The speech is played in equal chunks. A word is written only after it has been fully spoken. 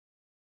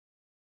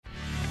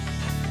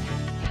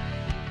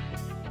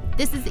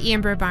This is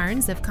Amber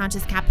Barnes of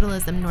Conscious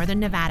Capitalism Northern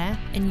Nevada,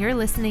 and you're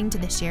listening to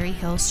The Sherry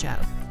Hill Show.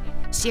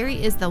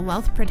 Sherry is the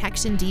wealth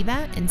protection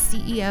diva and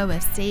CEO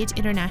of Sage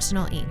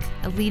International, Inc.,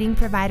 a leading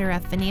provider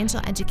of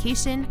financial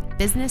education,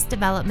 business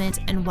development,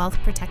 and wealth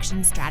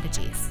protection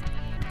strategies.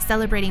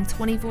 Celebrating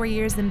 24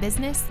 years in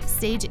business,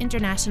 Sage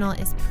International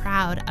is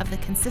proud of the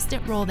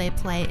consistent role they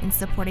play in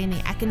supporting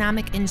the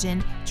economic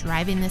engine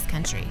driving this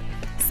country,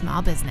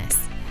 small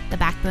business, the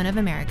backbone of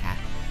America.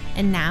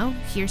 And now,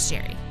 here's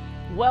Sherry.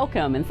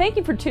 Welcome, and thank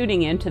you for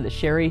tuning in to the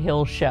Sherry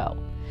Hill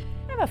Show.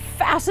 I have a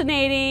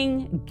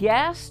fascinating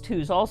guest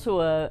who's also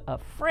a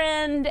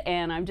friend,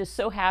 and I'm just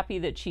so happy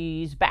that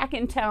she's back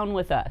in town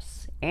with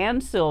us. Ann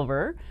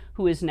Silver,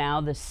 who is now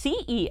the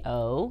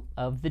CEO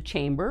of the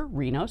Chamber,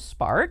 Reno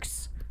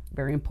Sparks.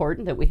 Very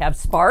important that we have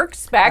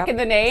Sparks back in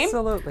the name.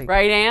 Absolutely.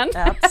 Right, Ann?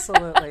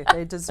 Absolutely.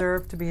 They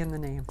deserve to be in the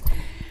name.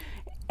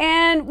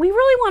 And we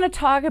really want to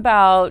talk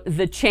about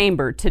the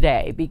Chamber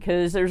today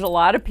because there's a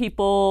lot of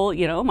people,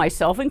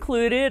 myself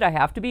included, I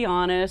have to be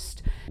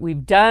honest.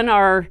 We've done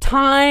our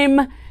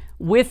time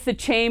with the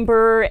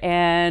Chamber,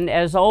 and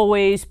as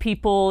always,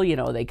 people,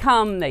 they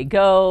come, they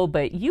go,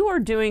 but you are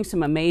doing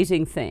some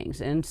amazing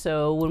things. And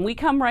so when we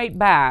come right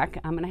back,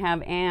 I'm going to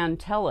have Ann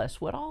tell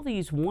us what all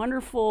these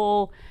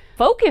wonderful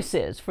focus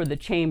is for the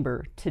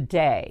Chamber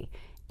today.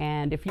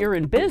 And if you're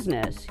in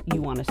business,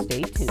 you want to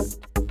stay tuned.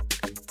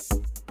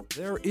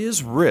 There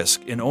is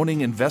risk in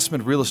owning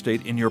investment real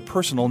estate in your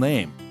personal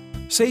name.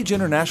 Sage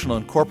International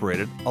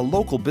Incorporated, a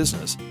local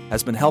business,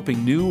 has been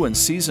helping new and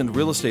seasoned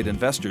real estate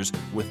investors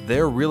with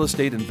their real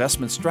estate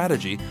investment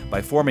strategy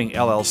by forming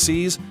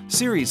LLCs,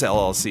 series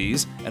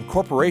LLCs, and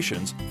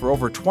corporations for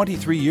over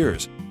 23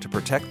 years to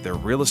protect their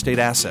real estate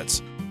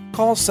assets.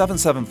 Call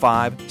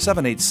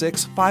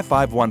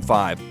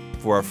 775-786-5515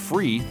 for a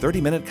free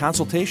 30-minute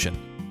consultation.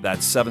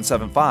 That's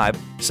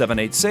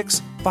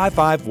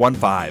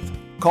 775-786-5515.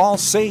 Call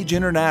Sage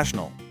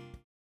International.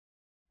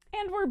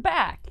 And we're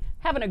back,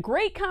 having a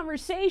great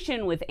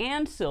conversation with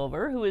Ann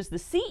Silver, who is the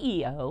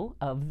CEO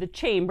of the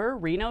Chamber,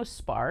 Reno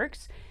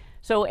Sparks.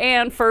 So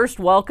Ann, first,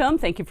 welcome.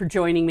 Thank you for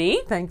joining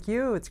me. Thank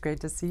you. It's great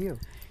to see you.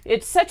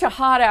 It's such a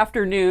hot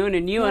afternoon,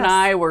 and you and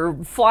I were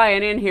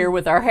flying in here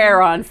with our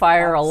hair on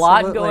fire, a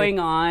lot going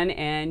on,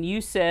 and you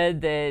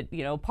said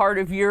that, part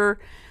of your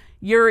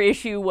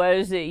issue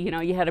was that,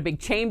 you had a big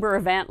Chamber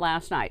event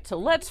last night. So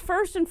let's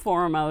first and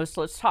foremost,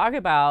 let's talk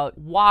about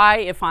why,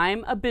 if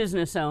I'm a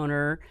business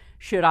owner,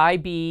 should I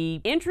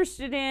be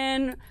interested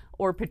in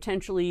or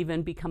potentially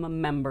even become a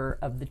member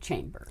of the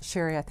Chamber?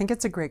 Sherry, I think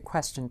it's a great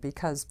question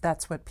because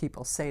that's what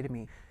people say to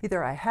me.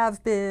 Either I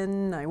have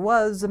been, I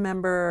was a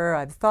member,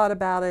 I've thought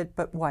about it,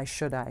 but why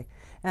should I?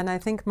 And I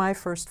think my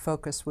first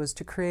focus was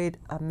to create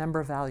a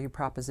member value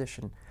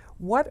proposition.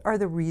 What are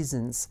the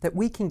reasons that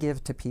we can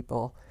give to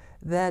people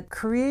that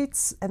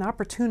creates an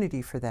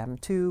opportunity for them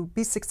to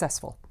be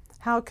successful?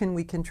 How can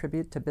we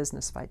contribute to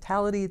business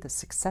vitality, the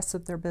success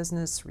of their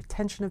business,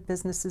 retention of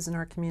businesses in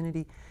our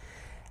community?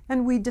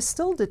 And we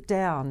distilled it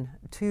down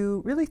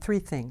to really three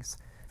things.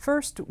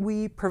 First,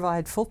 we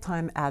provide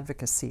full-time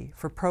advocacy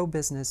for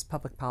pro-business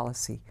public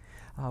policy.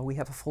 We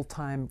have a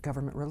full-time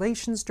government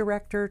relations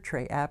director,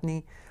 Trey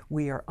Abney.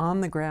 We are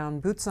on the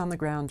ground, boots on the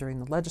ground during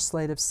the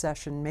legislative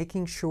session,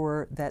 making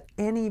sure that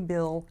any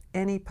bill,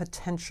 any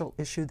potential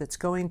issue that's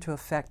going to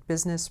affect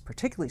business,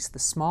 particularly the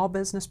small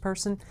business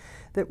person,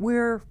 that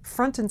we're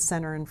front and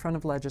center in front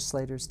of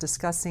legislators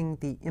discussing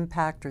the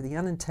impact or the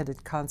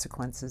unintended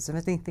consequences of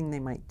anything they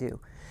might do.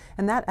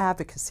 And that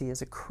advocacy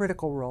is a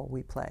critical role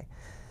we play.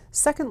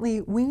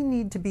 Secondly, we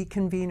need to be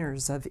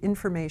conveners of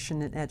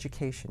information and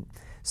education.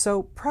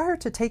 So prior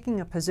to taking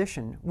a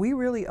position, we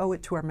really owe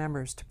it to our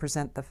members to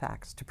present the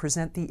facts, to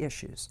present the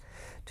issues,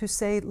 to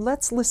say,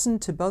 let's listen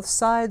to both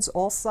sides,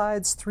 all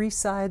sides, three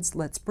sides,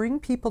 let's bring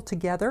people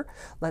together,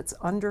 let's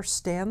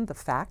understand the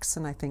facts,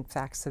 and I think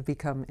facts have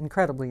become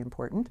incredibly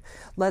important.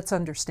 Let's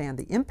understand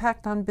the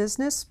impact on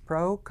business,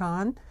 pro,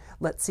 con.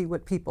 Let's see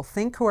what people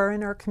think who are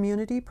in our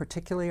community,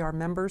 particularly our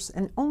members,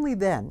 and only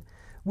then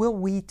will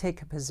we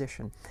take a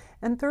position.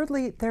 And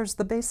thirdly, there's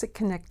the basic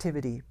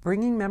connectivity,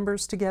 bringing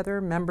members together,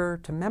 member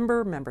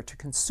to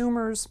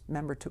consumers,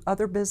 member to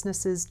other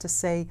businesses, to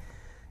say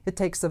it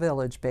takes a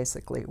village,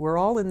 basically. We're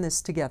all in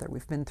this together.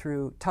 We've been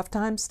through tough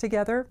times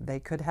together. They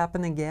could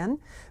happen again,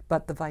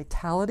 but the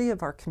vitality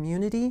of our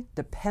community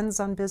depends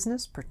on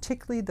business,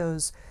 particularly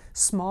those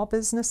small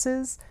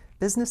businesses,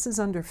 businesses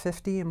under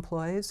 50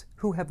 employees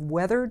who have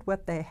weathered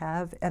what they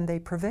have and they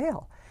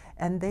prevail.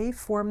 And they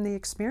form the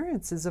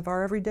experiences of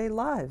our everyday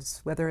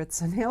lives, whether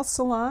it's a nail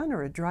salon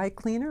or a dry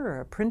cleaner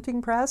or a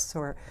printing press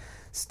or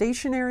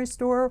stationery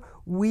store.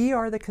 We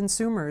are the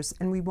consumers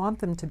and we want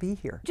them to be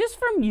here. Just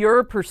from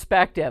your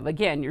perspective,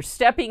 again, you're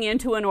stepping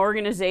into an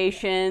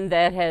organization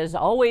that has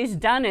always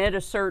done it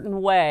a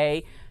certain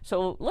way.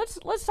 So let's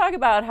talk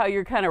about how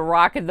you're kind of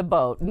rocking the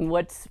boat and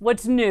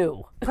what's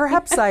new.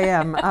 Perhaps I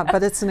am,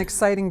 but it's an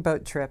exciting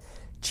boat trip.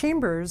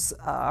 Chambers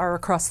are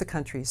across the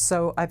country,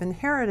 so I've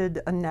inherited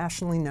a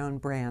nationally known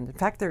brand. In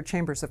fact, there are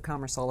chambers of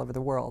commerce all over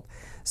the world.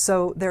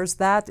 So there's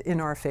that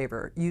in our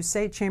favor. You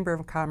say Chamber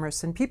of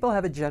Commerce, and people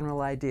have a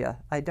general idea.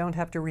 I don't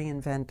have to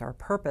reinvent our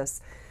purpose.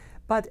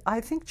 But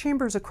I think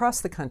chambers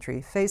across the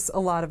country face a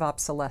lot of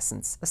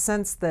obsolescence, a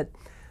sense that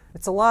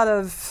it's a lot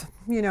of,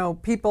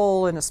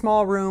 people in a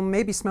small room,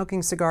 maybe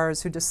smoking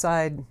cigars, who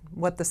decide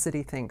what the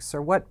city thinks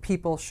or what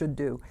people should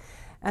do.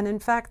 And in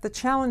fact, the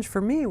challenge for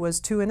me was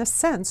to, in a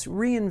sense,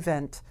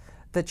 reinvent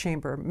the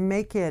chamber,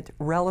 make it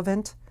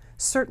relevant,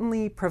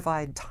 certainly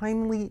provide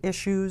timely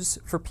issues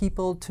for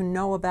people to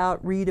know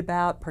about, read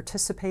about,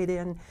 participate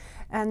in,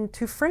 and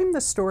to frame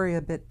the story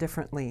a bit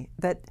differently,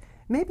 that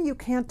maybe you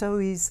can't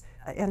always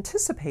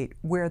anticipate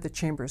where the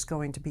chamber is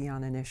going to be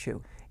on an issue.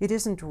 It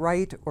isn't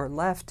right or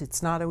left.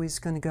 It's not always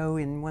going to go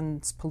in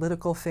one's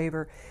political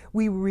favor.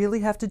 We really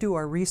have to do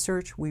our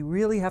research. We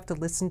really have to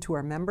listen to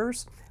our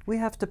members. We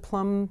have to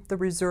plumb the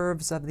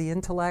reserves of the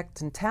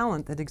intellect and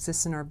talent that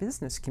exists in our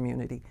business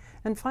community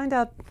and find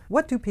out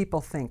what do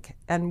people think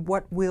and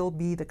what will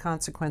be the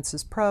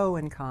consequences, pro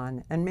and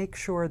con, and make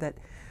sure that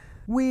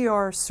we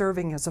are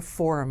serving as a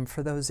forum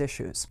for those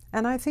issues.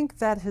 And I think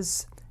that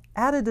has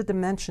added a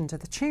dimension to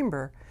the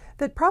chamber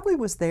that probably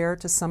was there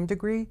to some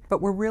degree,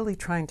 but we're really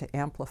trying to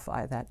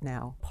amplify that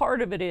now.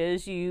 Part of it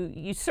is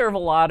you serve a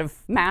lot of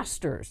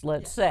masters,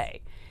 let's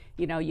say.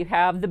 You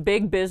have the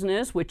big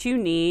business, which you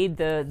need,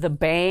 the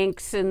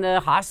banks and the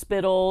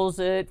hospitals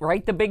that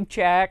write the big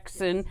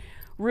checks and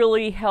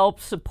really help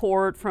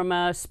support from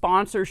a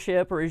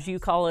sponsorship, or as you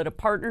call it, a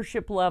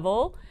partnership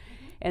level.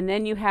 And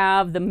then you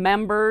have the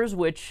members,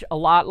 which a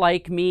lot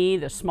like me,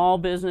 the small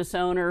business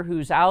owner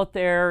who's out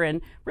there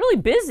and really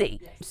busy.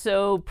 Yes.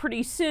 So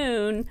pretty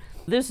soon,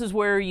 this is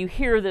where you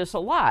hear this a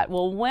lot.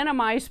 Well, when am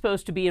I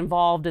supposed to be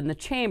involved in the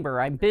chamber?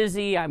 I'm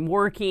busy, I'm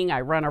working,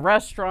 I run a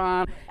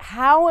restaurant.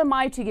 How am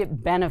I to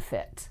get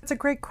benefit? It's a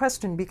great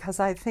question, because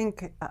I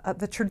think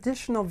the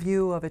traditional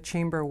view of a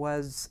chamber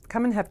was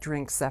come and have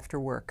drinks after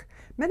work.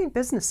 Many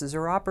businesses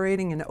are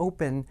operating and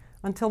open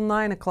until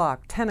 9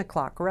 o'clock, 10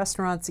 o'clock,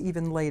 restaurants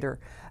even later.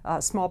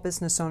 Small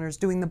business owners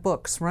doing the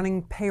books,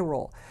 running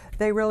payroll.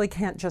 They really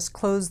can't just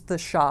close the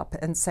shop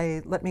and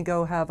say, let me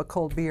go have a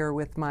cold beer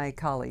with my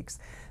colleagues.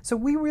 So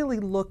we really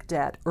looked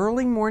at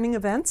early morning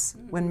events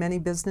when many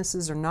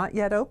businesses are not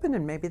yet open,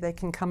 and maybe they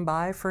can come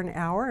by for an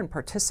hour and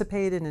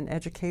participate in an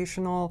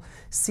educational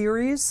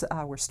series.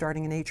 We're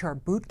starting an HR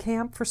boot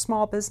camp for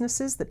small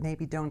businesses that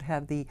maybe don't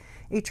have the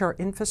HR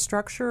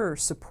infrastructure or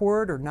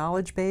support or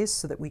knowledge base,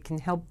 so that we can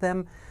help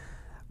them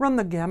run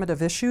the gamut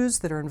of issues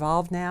that are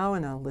involved now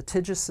in a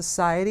litigious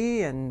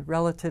society and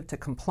relative to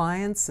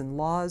compliance and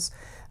laws.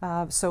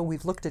 So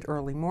we've looked at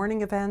early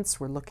morning events,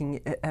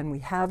 and we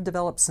have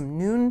developed some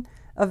noon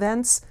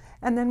events,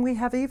 and then we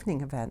have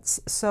evening events.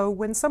 So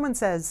when someone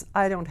says,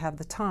 I don't have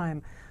the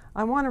time,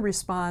 I want to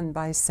respond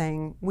by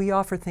saying we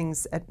offer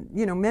things at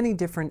many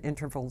different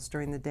intervals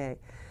during the day.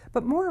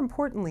 But more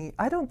importantly,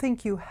 I don't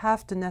think you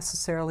have to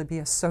necessarily be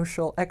a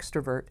social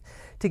extrovert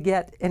to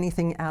get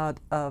anything out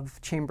of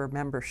chamber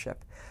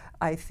membership.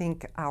 I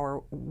think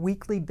our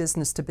weekly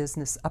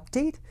business-to-business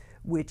update,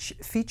 which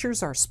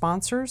features our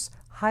sponsors,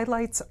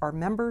 highlights our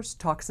members,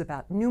 talks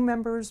about new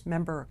members,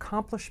 member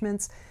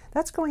accomplishments.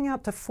 That's going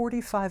out to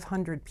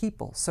 4,500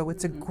 people. So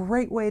it's a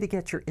great way to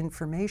get your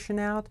information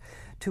out.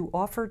 To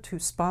offer to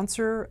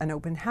sponsor an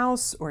open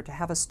house or to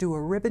have us do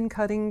a ribbon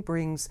cutting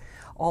brings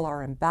all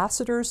our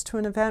ambassadors to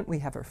an event. We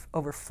have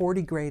over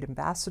 40 great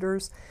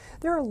ambassadors.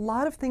 There are a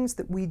lot of things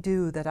that we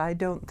do that I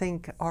don't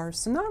think are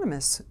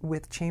synonymous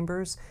with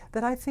chambers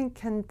that I think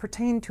can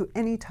pertain to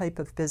any type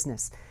of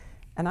business.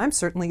 And I'm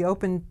certainly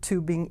open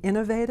to being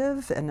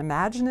innovative and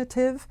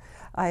imaginative.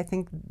 I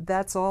think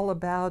that's all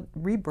about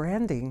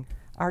rebranding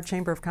our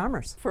Chamber of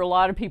Commerce. For a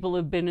lot of people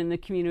who've been in the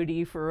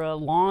community for a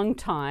long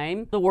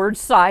time, the word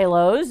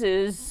silos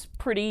is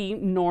pretty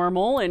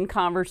normal in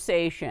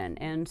conversation.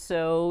 And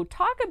so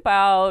talk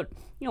about,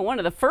 one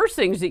of the first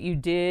things that you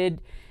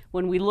did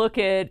when we look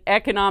at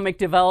economic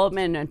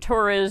development and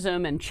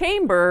tourism and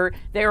chamber,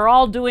 they're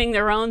all doing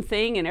their own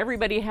thing and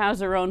everybody has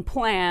their own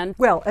plan.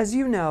 Well, as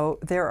you know,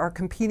 there are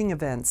competing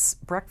events,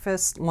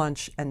 breakfast,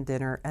 lunch, and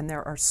dinner, and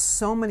there are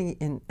so many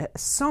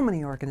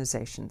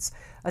organizations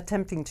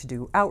attempting to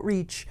do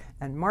outreach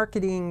and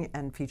marketing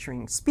and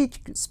featuring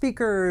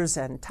speakers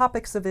and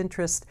topics of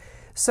interest.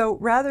 So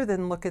rather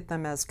than look at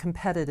them as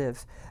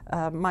competitive,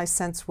 my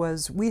sense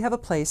was we have a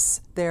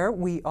place there.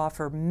 We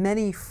offer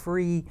many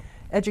free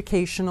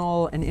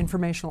educational and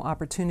informational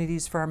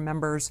opportunities for our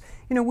members.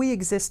 We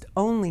exist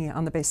only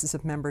on the basis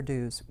of member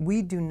dues.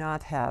 We do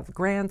not have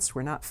grants.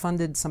 We're not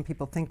funded. Some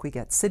people think we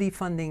get city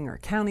funding or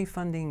county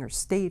funding or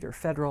state or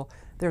federal.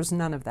 There's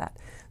none of that.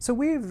 So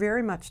we're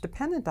very much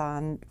dependent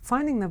on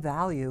finding the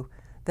value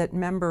that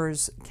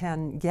members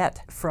can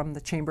get from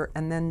the chamber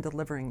and then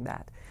delivering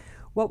that.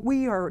 What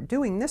we are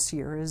doing this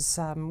year is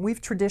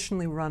we've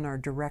traditionally run our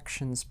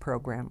Directions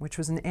program, which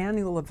was an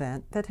annual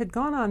event that had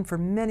gone on for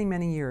many,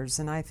 many years,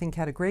 and I think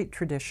had a great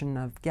tradition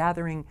of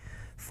gathering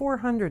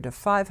 400 to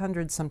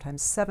 500,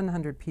 sometimes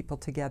 700 people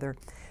together.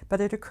 But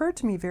it occurred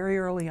to me very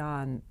early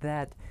on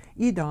that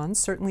EDAWN,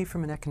 certainly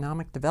from an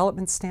economic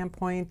development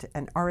standpoint,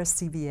 and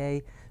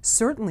RSCVA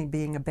certainly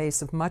being a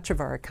base of much of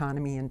our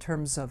economy in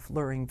terms of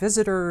luring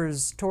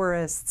visitors,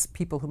 tourists,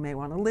 people who may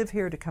want to live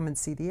here to come and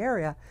see the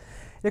area,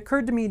 it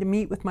occurred to me to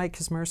meet with Mike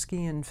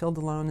Kazmersky and Phil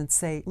Delone and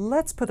say,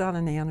 let's put on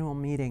an annual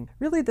meeting,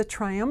 really the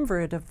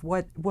triumvirate of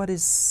what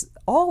is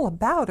all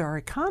about our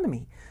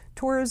economy.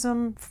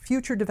 Tourism,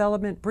 future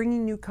development,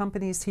 bringing new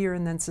companies here,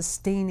 and then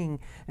sustaining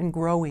and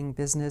growing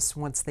business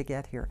once they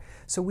get here.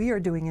 So we are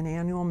doing an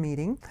annual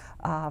meeting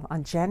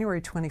on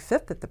January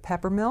 25th at the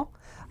Peppermill.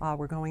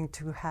 We're going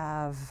to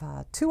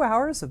have 2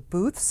 hours of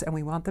booths, and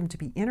we want them to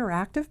be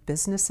interactive.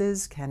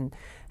 Businesses can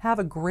have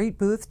a great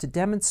booth to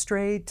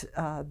demonstrate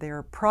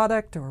their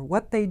product or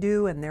what they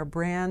do and their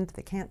brand.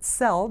 They can't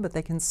sell, but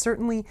they can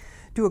certainly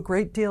do a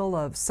great deal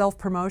of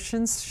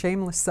self-promotions,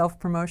 shameless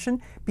self-promotion,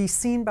 be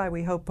seen by,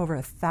 we hope, over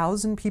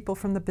 1,000 people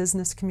from the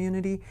business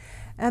community.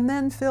 And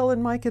then Phil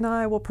and Mike and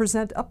I will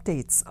present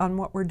updates on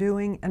what we're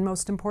doing, and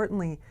most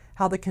importantly,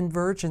 how the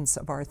convergence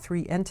of our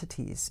three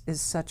entities is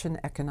such an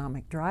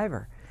economic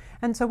driver.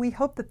 And so we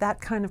hope that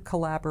that kind of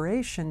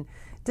collaboration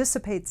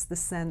dissipates the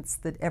sense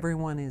that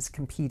everyone is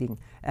competing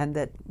and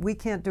that we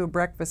can't do a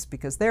breakfast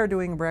because they're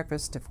doing a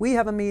breakfast. If we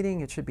have a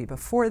meeting, it should be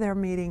before their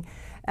meeting.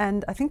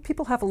 And I think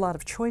people have a lot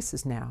of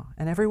choices now,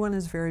 and everyone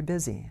is very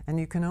busy. And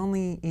you can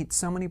only eat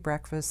so many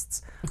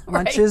breakfasts,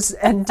 lunches,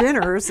 and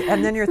dinners,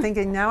 and then you're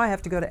thinking, now I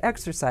have to go to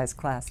exercise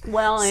class.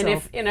 Well, and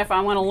if I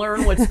want to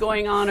learn what's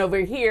going on over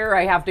here,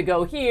 I have to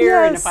go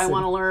here. Yes. And if I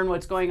want to learn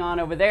what's going on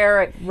over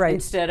there,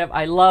 instead of,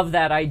 I love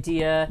that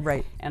idea.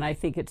 Right. And I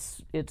think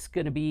it's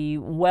going to be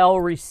well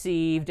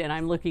received, and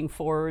I'm looking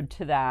forward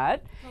to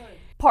that.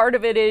 Part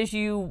of it is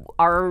you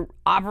are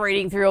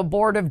operating through a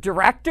board of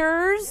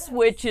directors,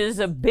 which is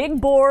a big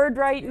board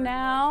right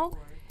now.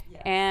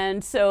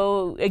 And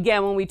so,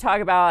 again, when we talk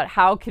about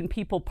how can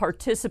people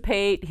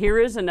participate, here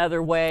is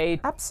another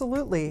way.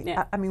 Absolutely.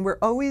 Yeah. I mean,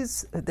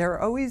 there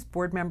are always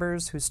board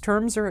members whose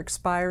terms are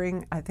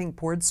expiring. I think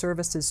board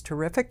service is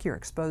terrific. You're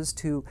exposed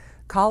to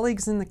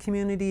colleagues in the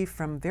community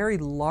from very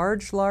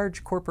large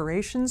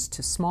corporations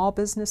to small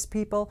business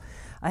people.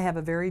 I have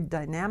a very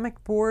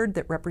dynamic board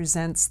that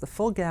represents the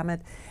full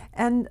gamut.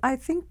 And I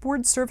think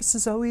board service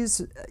is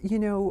always,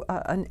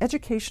 an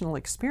educational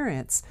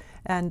experience.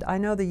 And I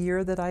know the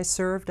year that I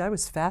served, I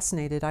was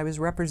fascinated. I was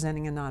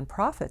representing a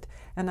nonprofit,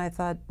 and I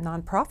thought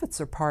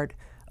nonprofits are part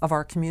of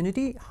our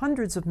community,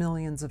 hundreds of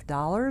millions of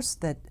dollars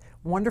that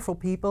wonderful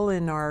people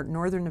in our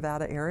northern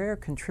Nevada area are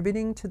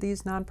contributing to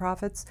these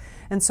nonprofits.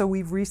 And so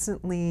we've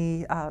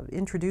recently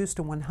introduced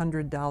a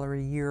 $100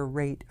 a year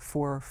rate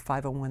for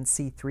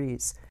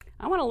 501c3s.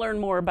 I want to learn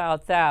more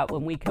about that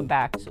when we come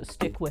back, so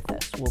stick with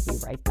us. We'll be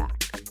right back.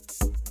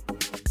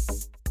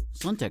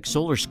 Suntech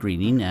Solar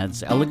Screening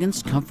adds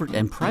elegance, comfort,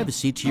 and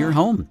privacy to your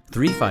home.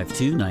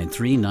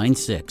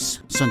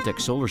 352-9396. Suntech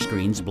Solar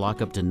Screens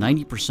block up to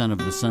 90% of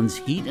the sun's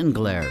heat and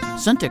glare.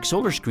 Suntech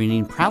Solar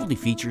Screening proudly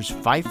features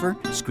Pfeiffer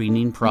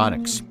screening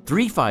products.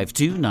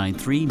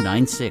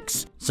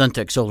 352-9396.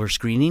 Suntech Solar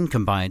Screening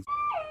combines.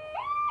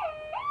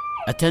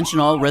 Attention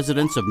all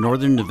residents of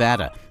northern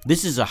Nevada.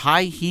 This is a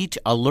high heat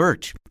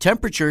alert.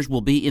 Temperatures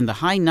will be in the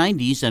high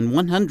 90s and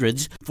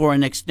 100s for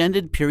an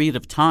extended period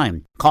of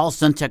time. Call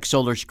Suntech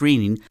Solar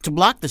Screening to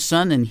block the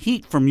sun and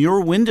heat from your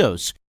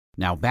windows.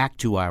 Now back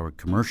to our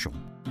commercial.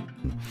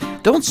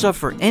 Don't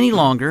suffer any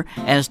longer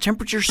as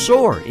temperatures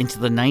soar into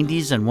the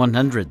 90s and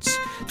 100s.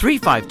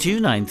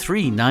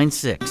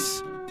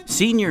 352-9396.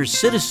 Senior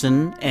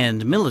citizen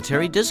and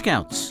military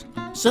discounts.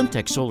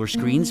 Suntech Solar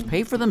Screens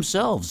pay for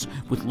themselves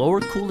with lower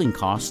cooling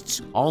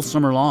costs all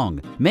summer long.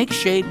 Make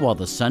shade while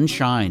the sun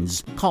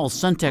shines. Call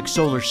Suntech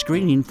Solar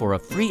Screening for a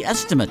free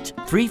estimate.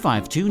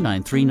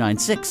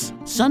 352-9396.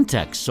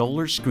 Suntech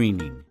Solar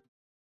Screening.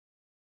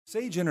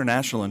 Sage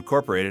International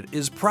Incorporated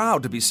is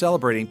proud to be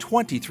celebrating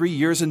 23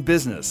 years in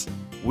business.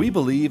 We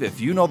believe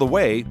if you know the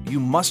way, you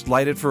must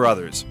light it for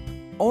others.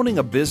 Owning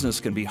a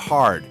business can be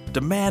hard,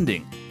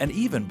 demanding, and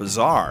even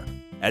bizarre.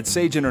 At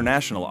Sage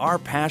International, our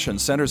passion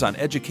centers on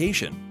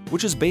education,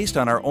 which is based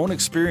on our own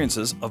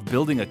experiences of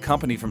building a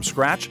company from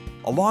scratch,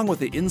 along with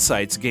the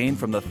insights gained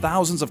from the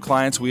thousands of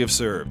clients we have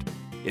served.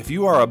 If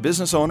you are a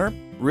business owner,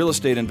 real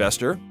estate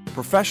investor,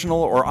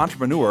 professional, or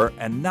entrepreneur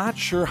and not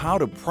sure how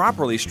to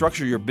properly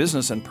structure your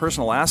business and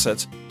personal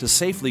assets to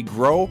safely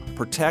grow,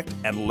 protect,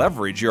 and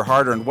leverage your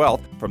hard-earned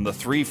wealth from the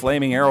three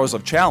flaming arrows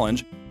of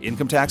challenge,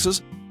 income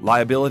taxes,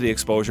 liability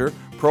exposure,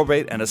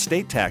 probate, and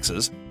estate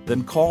taxes,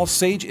 then call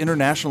Sage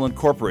International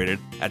Incorporated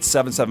at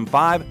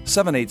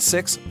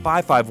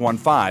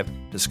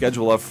 775-786-5515 to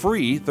schedule a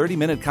free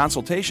 30-minute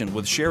consultation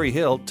with Sherry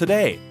Hill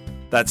today.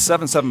 That's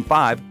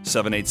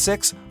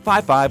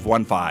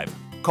 775-786-5515.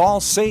 Call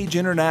Sage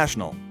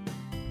International.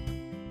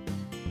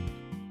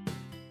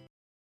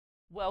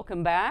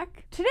 Welcome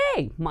back.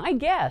 Today, my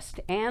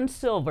guest, Ann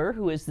Silver,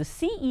 who is the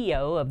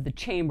CEO of the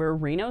Chamber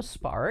Reno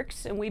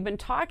Sparks, and we've been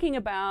talking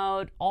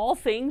about all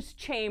things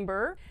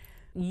Chamber.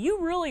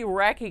 You really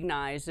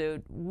recognize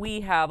that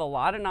we have a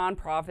lot of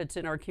nonprofits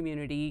in our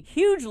community,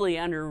 hugely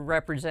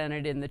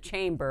underrepresented in the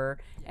chamber,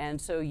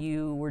 and so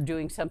you were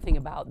doing something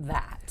about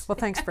that. Well,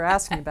 thanks for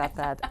asking about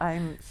that.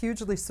 I'm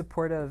hugely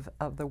supportive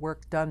of the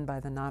work done by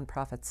the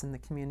nonprofits in the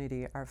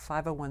community. Our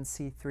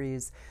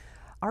 501c3s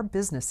are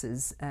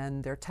businesses,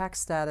 and their tax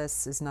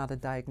status is not a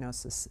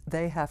diagnosis.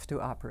 They have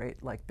to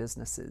operate like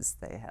businesses.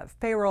 They have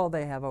payroll,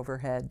 they have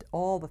overhead,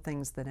 all the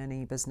things that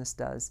any business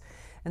does.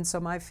 And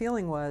so my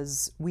feeling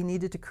was we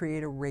needed to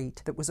create a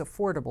rate that was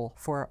affordable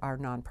for our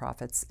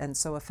nonprofits. And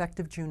so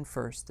effective June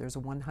 1st, there's a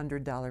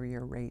 $100 a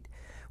year rate,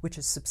 which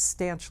is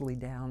substantially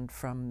down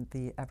from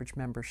the average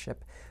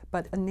membership,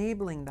 but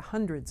enabling the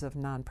hundreds of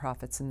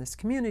nonprofits in this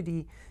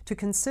community to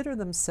consider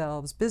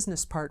themselves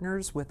business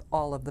partners with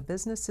all of the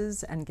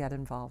businesses and get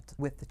involved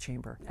with the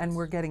chamber. And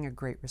we're getting a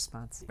great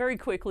response. Very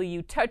quickly,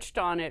 you touched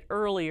on it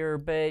earlier,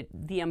 but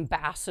the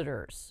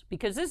ambassadors,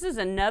 because this is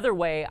another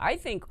way, I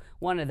think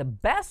one of the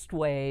best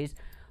ways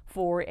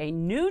for a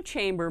new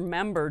chamber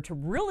member to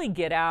really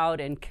get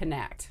out and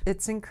connect.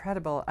 It's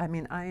incredible. I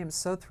mean, I am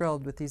so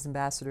thrilled with these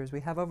ambassadors.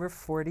 We have over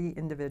 40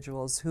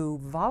 individuals who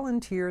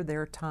volunteer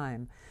their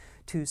time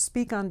to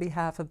speak on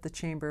behalf of the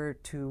chamber,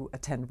 to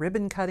attend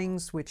ribbon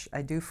cuttings, which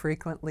I do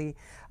frequently,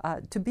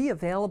 to be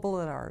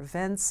available at our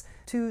events,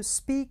 to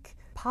speak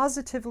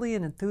positively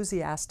and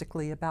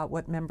enthusiastically about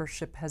what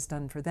membership has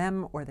done for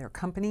them or their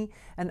company,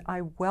 and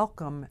I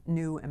welcome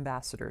new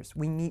ambassadors.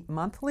 We meet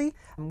monthly,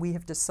 and we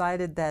have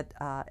decided that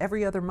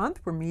every other month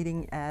we're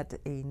meeting at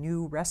a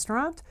new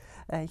restaurant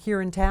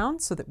here in town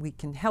so that we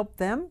can help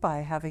them by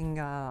having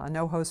a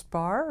no-host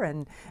bar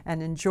and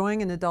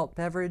enjoying an adult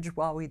beverage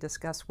while we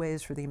discuss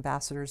ways for the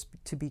ambassadors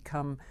to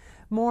become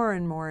more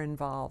and more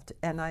involved.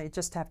 And I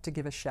just have to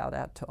give a shout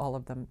out to all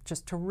of them,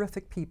 just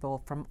terrific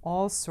people from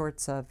all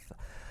sorts of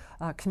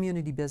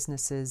community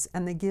businesses,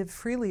 and they give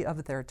freely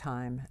of their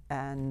time,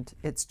 and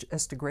it's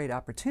just a great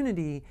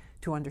opportunity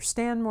to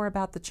understand more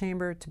about the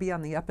chamber, to be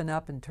on the up and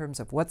up in terms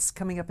of what's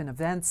coming up in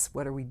events,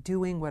 what are we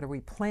doing, what are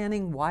we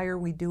planning, why are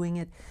we doing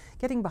it,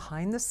 getting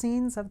behind the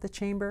scenes of the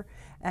chamber,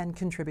 and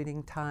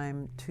contributing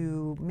time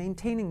to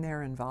maintaining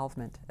their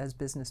involvement as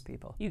business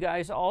people. You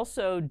guys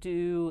also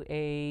do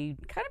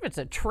it's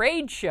a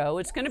trade show.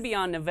 It's going to be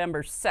on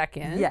November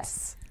 2nd.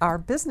 Yes, our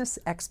Business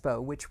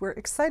Expo, which we're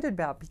excited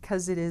about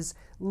because it is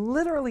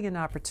literally an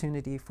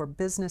opportunity for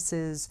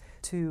businesses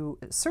to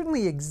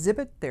certainly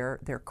exhibit their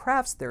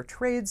crafts, their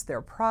trades,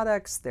 their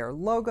products, their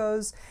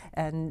logos,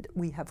 and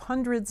we have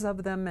hundreds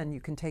of them, and you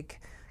can take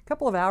a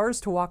couple of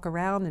hours to walk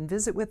around and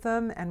visit with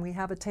them, and we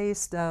have a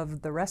taste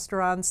of the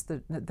restaurants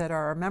that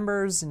are our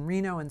members in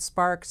Reno and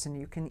Sparks, and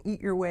you can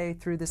eat your way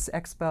through this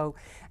expo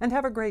and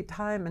have a great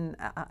time. And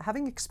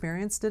having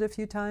experienced it a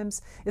few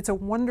times, it's a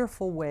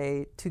wonderful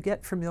way to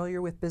get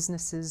familiar with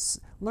businesses,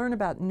 learn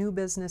about new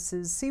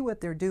businesses, see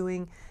what they're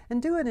doing,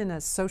 and do it in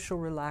a social,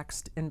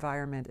 relaxed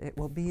environment. It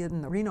will be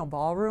in the Reno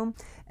Ballroom,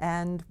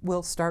 and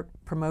we'll start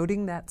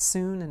promoting that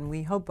soon, and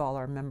we hope all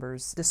our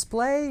members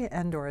display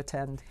and or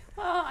attend.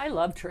 Well, I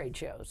love trade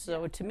shows.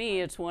 So to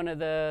me, it's one of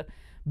the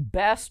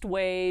best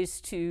ways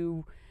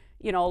to,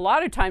 a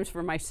lot of times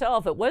for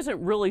myself, it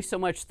wasn't really so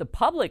much the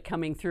public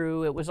coming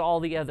through, it was all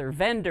the other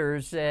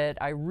vendors that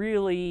I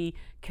really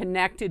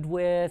connected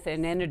with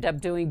and ended up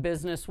doing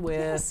business with.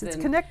 Yes, it's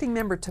connecting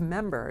member to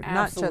member,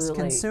 not just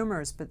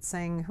consumers, but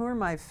saying, who are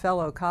my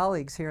fellow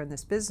colleagues here in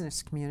this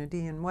business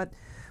community, and what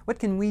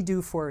can we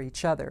do for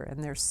each other?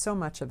 And there's so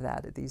much of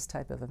that at these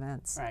type of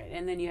events. Right,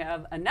 and then you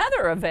have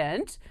another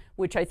event,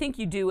 which I think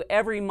you do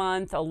every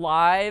month,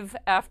 Alive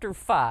After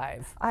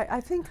 5. I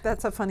think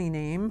that's a funny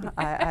name.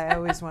 I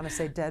always want to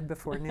say dead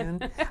before noon.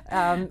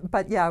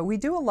 But yeah, we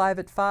do Alive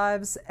at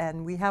 5s,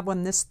 and we have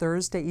one this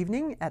Thursday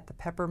evening at the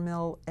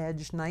Peppermill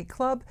Edge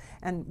Nightclub,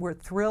 and we're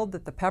thrilled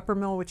that the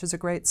Peppermill, which is a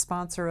great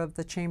sponsor of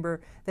the chamber,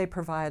 they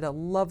provide a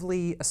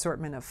lovely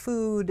assortment of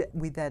food.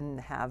 We then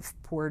have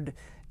poured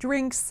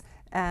drinks,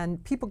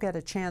 and people get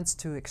a chance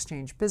to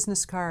exchange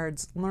business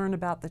cards, learn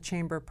about the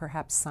chamber,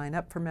 perhaps sign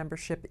up for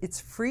membership.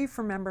 It's free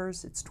for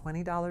members, it's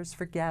 $20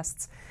 for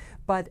guests,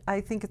 but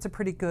I think it's a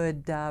pretty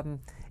good,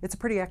 it's a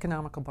pretty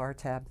economical bar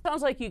tab.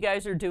 Sounds like you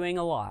guys are doing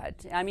a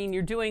lot. I mean,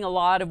 you're doing a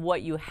lot of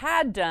what you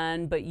had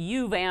done, but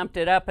you've amped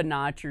it up a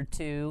notch or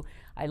two.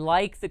 I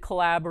like the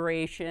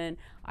collaboration.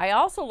 I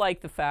also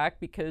like the fact,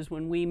 because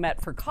when we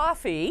met for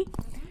coffee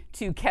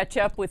to catch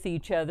up with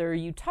each other,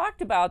 you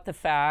talked about the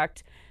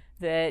fact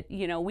that,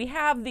 we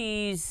have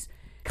these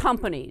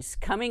companies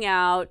coming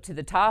out to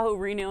the Tahoe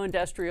Reno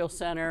Industrial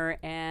Center,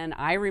 and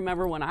I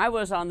remember when I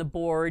was on the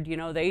board,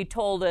 they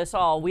told us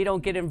all, we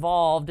don't get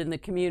involved in the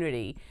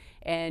community.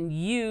 And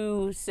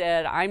you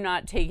said, I'm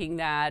not taking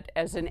that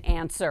as an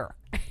answer.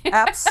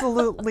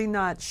 Absolutely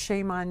not.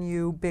 Shame on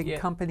you, big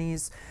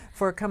companies,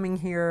 for coming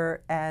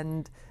here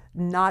and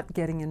not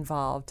getting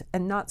involved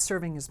and not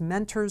serving as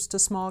mentors to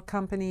small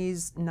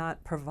companies,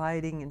 not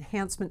providing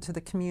enhancement to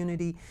the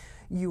community.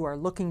 You are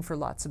looking for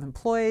lots of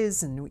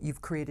employees and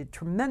you've created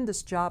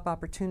tremendous job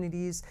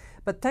opportunities.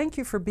 But thank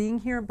you for being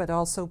here, but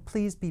also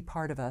please be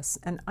part of us.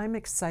 And I'm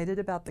excited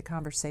about the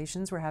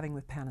conversations we're having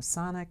with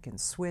Panasonic and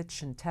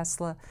Switch and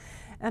Tesla.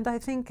 And I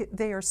think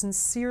they are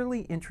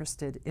sincerely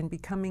interested in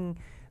becoming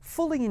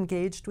fully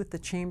engaged with the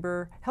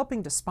Chamber,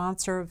 helping to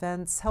sponsor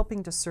events,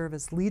 helping to serve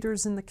as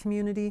leaders in the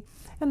community,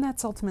 and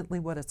that's ultimately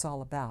what it's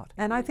all about.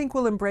 And I think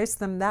we'll embrace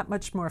them that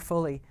much more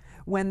fully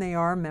when they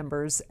are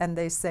members and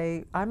they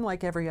say, I'm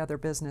like every other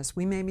business.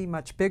 We may be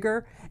much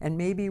bigger and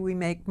maybe we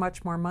make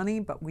much more money,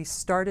 but we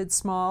started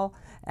small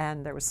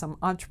and there was some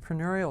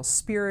entrepreneurial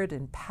spirit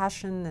and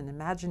passion and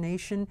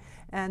imagination.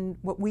 And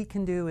what we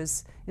can do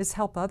is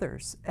help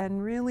others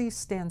and really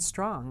stand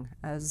strong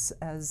as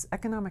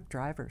economic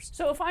drivers.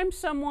 So if I'm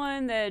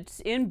someone that's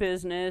in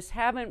business,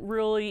 haven't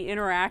really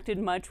interacted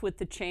much with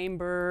the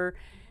Chamber,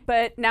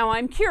 but now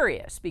I'm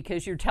curious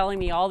because you're telling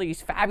me all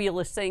these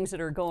fabulous things that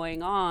are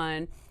going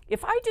on.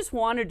 If I just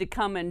wanted to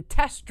come and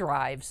test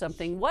drive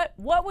something, what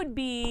would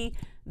be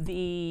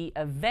the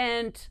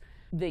event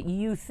that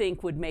you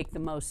think would make the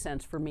most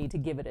sense for me to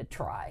give it a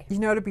try? You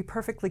know, to be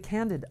perfectly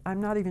candid,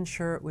 I'm not even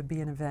sure it would be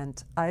an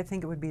event. I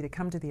think it would be to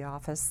come to the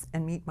office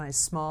and meet my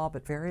small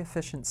but very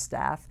efficient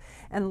staff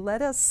and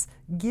let us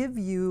give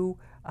you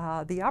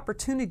the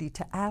opportunity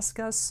to ask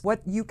us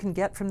what you can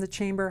get from the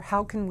Chamber,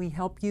 how can we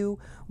help you,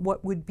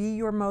 what would be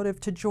your motive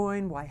to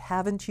join, why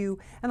haven't you,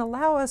 and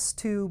allow us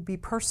to be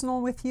personal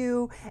with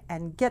you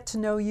and get to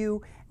know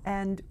you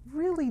and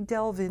really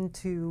delve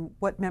into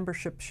what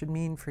membership should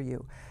mean for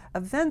you.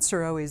 Events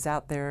are always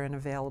out there and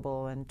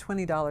available, and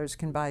 $20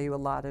 can buy you a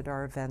lot at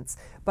our events.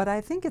 But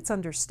I think it's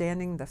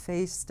understanding the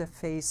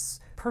face-to-face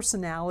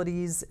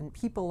personalities and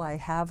people I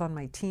have on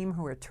my team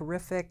who are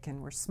terrific,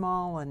 and we're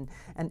small and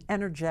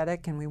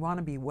energetic, and we want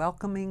to be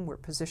welcoming. We're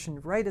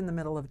positioned right in the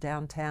middle of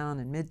downtown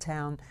and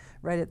midtown,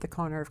 right at the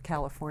corner of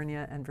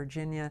California and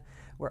Virginia.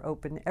 We're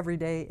open every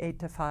day, 8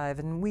 to 5,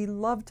 and we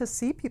love to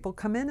see people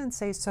come in and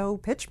say, so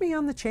pitch me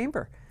on the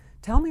Chamber.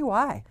 Tell me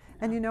why.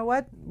 And you know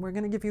what? We're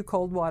going to give you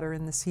cold water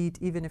in this heat,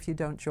 even if you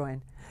don't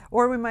join.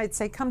 Or we might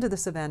say, come to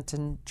this event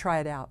and try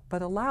it out.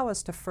 But allow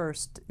us to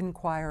first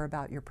inquire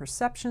about your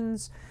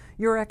perceptions,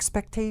 your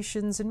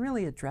expectations, and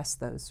really address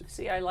those.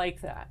 See, I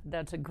like that.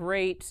 That's a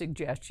great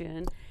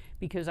suggestion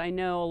because I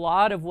know a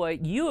lot of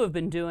what you have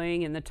been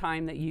doing in the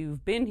time that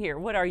you've been here.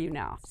 What are you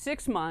now?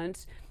 6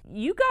 months.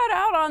 You got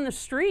out on the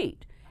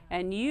street.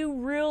 And you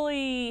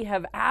really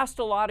have asked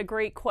a lot of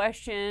great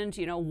questions.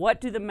 You know, what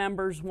do the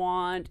members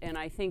want? And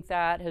I think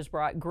that has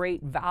brought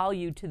great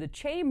value to the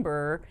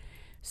Chamber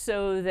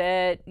so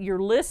that you're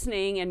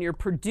listening and you're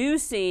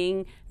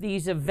producing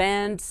these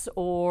events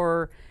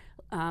or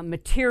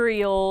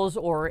materials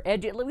or we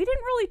didn't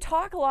really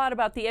talk a lot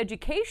about the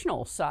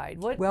educational side.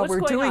 What's going on? Well,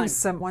 we're doing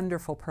some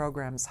wonderful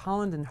programs.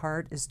 Holland and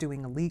Hart is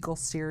doing a legal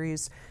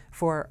series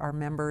for our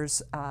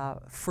members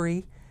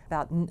free,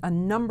 about a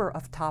number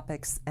of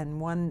topics, and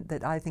one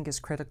that I think is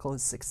critical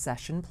is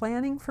succession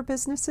planning for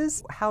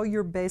businesses. How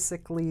you're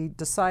basically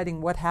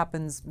deciding what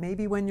happens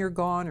maybe when you're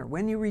gone or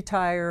when you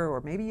retire, or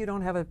maybe you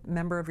don't have a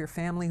member of your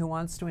family who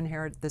wants to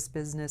inherit this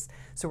business.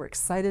 So we're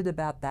excited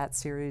about that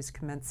series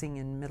commencing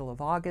in middle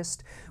of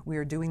August. We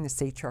are doing this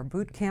HR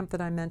boot camp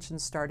that I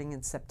mentioned starting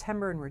in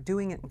September, and we're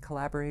doing it in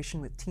collaboration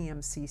with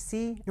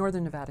TMCC,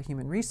 Northern Nevada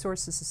Human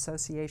Resources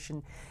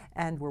Association,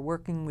 and we're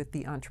working with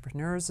the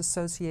Entrepreneurs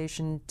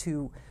Association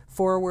to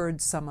forward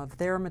some of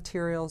their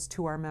materials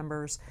to our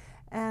members.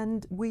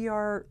 And we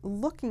are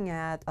looking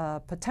at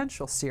a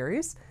potential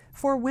series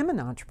for women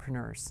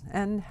entrepreneurs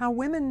and how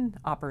women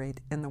operate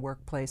in the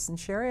workplace. And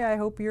Sherry, I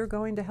hope you're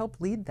going to help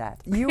lead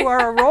that. You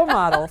are a role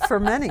model for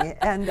many,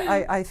 and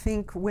I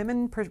think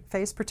women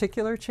face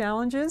particular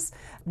challenges.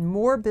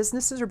 More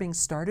businesses are being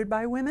started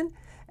by women,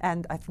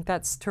 and I think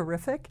that's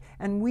terrific.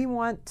 And we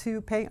want to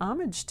pay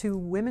homage to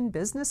women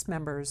business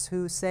members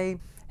who say,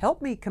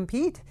 help me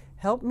compete.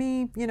 Help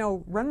me,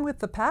 run with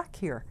the pack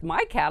here.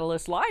 My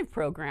Catalyst Live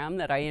program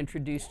that I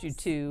introduced you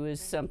to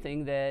is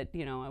something that,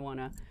 I want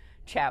to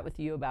chat with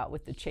you about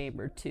with the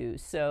Chamber too.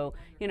 So,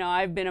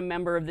 I've been a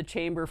member of the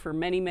Chamber for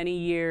many, many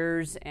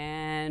years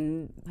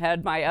and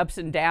had my ups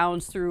and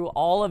downs through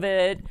all of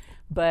it.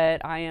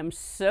 But I am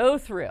so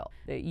thrilled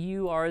that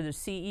you are the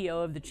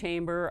CEO of the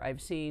Chamber.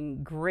 I've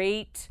seen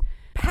great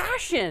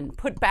passion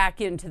put back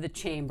into the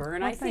Chamber,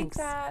 and I think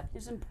that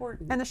is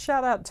important. And a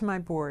shout out to my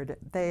board.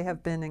 They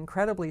have been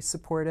incredibly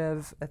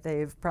supportive.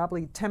 They've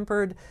probably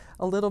tempered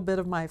a little bit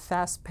of my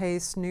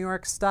fast-paced New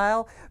York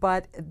style,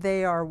 but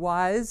they are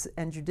wise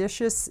and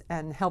judicious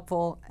and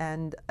helpful,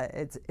 and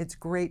it's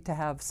great to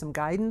have some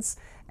guidance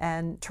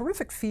and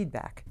terrific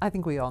feedback. I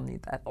think we all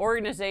need that.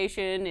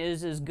 Organization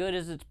is as good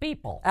as its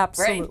people.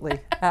 Absolutely,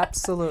 right?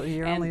 Absolutely.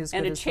 You're only as good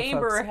as the folks. And a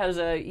chamber has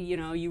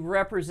you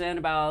represent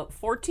about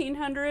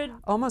 1,400?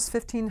 Almost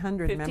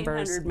 1,500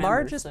 members.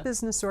 Largest so.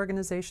 Business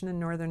organization in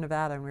Northern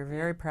Nevada, and we're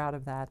very proud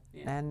of that.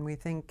 Yeah. And we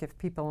think if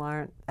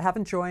people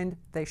haven't joined,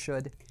 they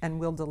should, and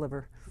we'll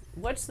deliver.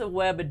 What's the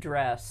web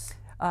address?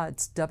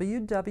 It's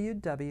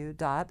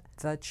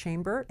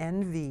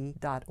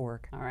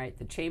www.thechambernv.org. All right,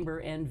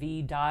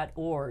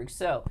 thechambernv.org.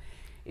 So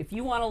if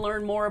you want to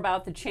learn more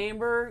about the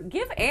Chamber,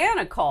 give Ann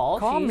a call.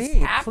 Call She's me,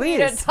 happy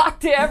please. to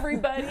talk to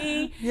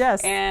everybody.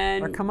 Yes,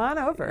 and or come on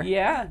over.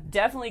 Yeah,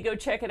 definitely go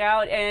check it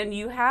out. And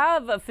you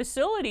have a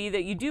facility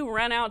that you do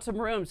rent out some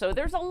rooms. So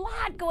there's a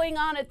lot going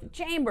on at the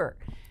Chamber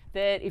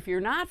that if you're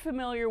not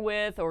familiar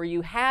with, or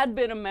you had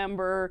been a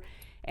member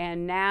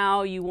and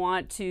now you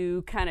want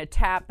to kind of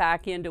tap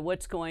back into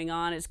what's going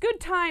on, it's good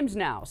times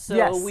now. So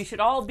Yes, we should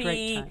all great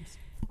be times.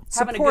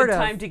 having Supportive a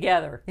good time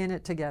together. In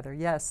it together,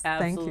 yes.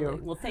 Absolutely. Thank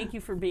you. Well, thank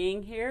you for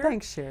being here.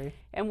 Thanks, Sherry.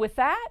 And with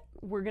that,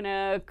 we're going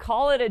to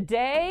call it a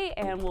day,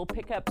 and we'll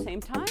pick up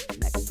same time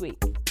next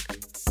week.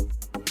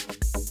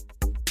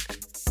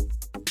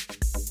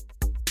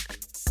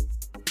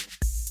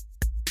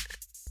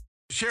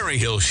 Sherry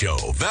Hill Show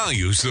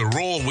values the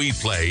role we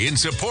play in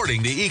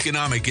supporting the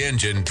economic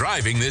engine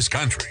driving this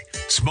country.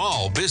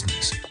 Small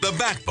business, the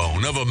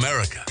backbone of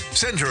America.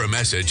 Send her a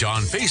message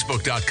on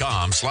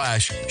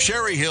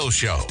Facebook.com/Sherry Hill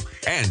Show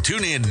and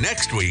tune in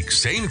next week,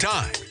 same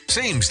time,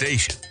 same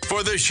station,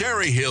 for the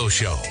Sherry Hill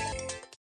Show.